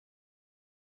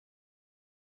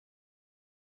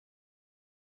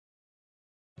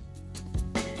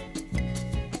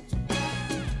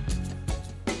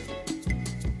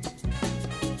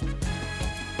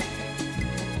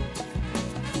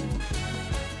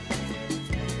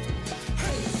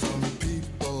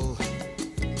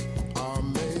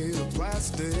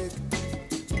stick.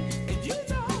 And you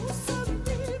know some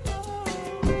people.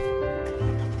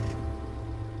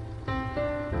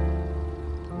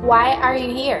 Why are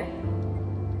you here?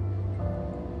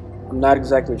 I'm not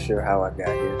exactly sure how I got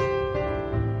here,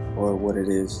 or what it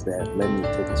is that led me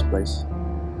to this place.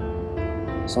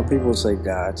 Some people say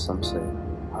God, some say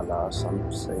Allah,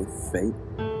 some say fate,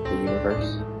 the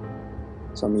universe.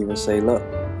 Some even say luck.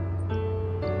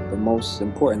 The most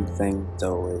important thing,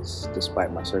 though, is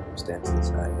despite my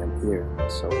circumstances, I am here.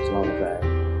 So as long as I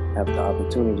have the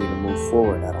opportunity to move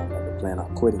forward, I don't ever plan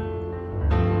on quitting.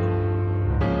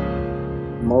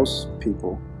 Most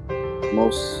people,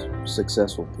 most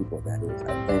successful people, that is,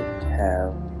 I think,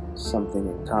 have something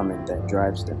in common that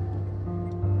drives them.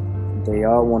 They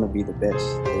all want to be the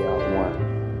best. They all want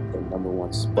the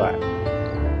 #1 spot.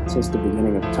 Since the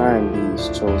beginning of time, these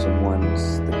chosen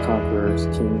ones, the conquerors,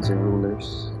 kings, and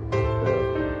rulers,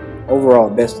 the overall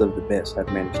best of the best, have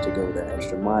managed to go the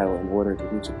extra mile in order to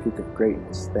reach a peak of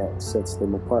greatness that sets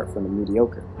them apart from the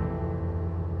mediocre.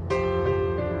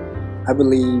 I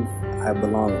believe I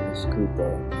belong in this group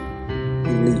of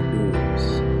elite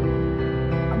beings.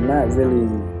 I'm not really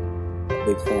a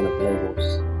big fan of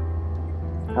labels.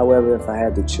 However, if I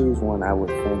had to choose one, I would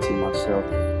fancy myself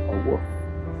a wolf.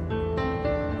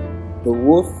 The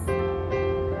wolf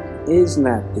is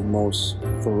not the most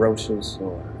ferocious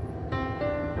or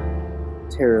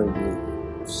terribly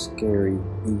scary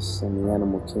beast in the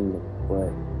animal kingdom,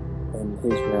 but in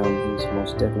his realm, he's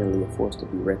most definitely a force to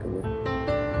be reckoned with.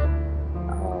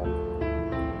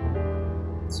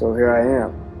 So here I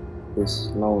am, this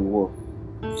lone wolf,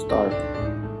 starving,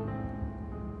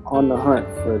 on the hunt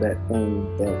for that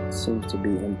thing that seems to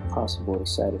be impossible to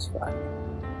satisfy.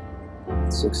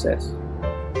 Success.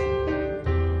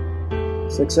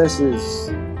 Success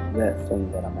is that thing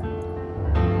that I'm after.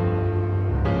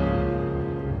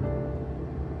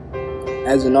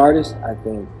 As an artist, I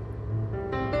think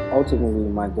ultimately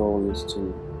my goal is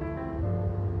to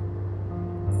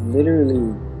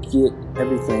literally get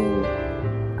everything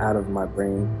out of my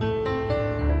brain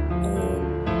and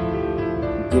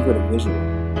give it a visual.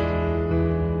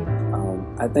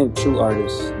 I think true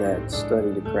artists that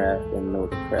study the craft and know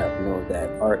the craft know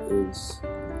that art is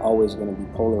always going to be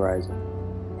polarizing.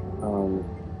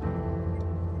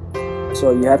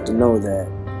 So you have to know that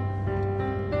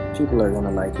people are going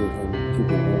to like it and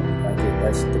people won't like it.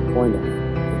 That's the point of it.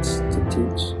 It's to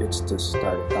teach, it's to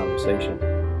start a conversation.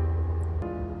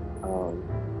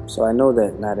 So I know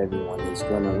that not everyone is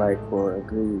going to like or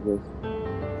agree with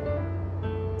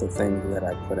the things that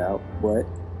I put out, but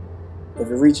if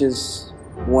it reaches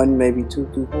 1, maybe 2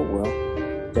 people, well,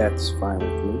 that's fine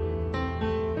with me.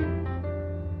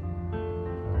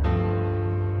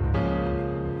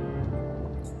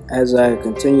 As I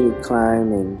continue to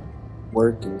climb and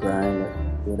work and grind, or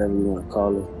whatever you want to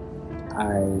call it,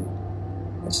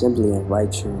 I simply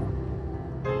invite you,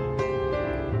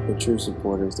 the true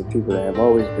supporters, the people that have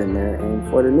always been there, and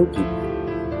for the new people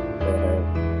that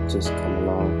have just come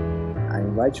along, I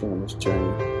invite you on this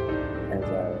journey as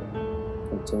I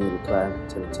continue to climb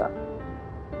to the top.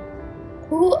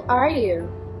 Who are you?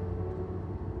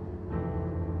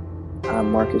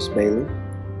 I'm Marcus Bailey.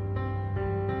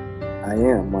 I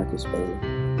am Marcus Bailey.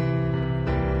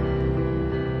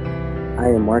 I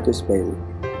am Marcus Bailey,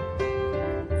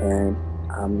 and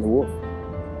I'm the wolf.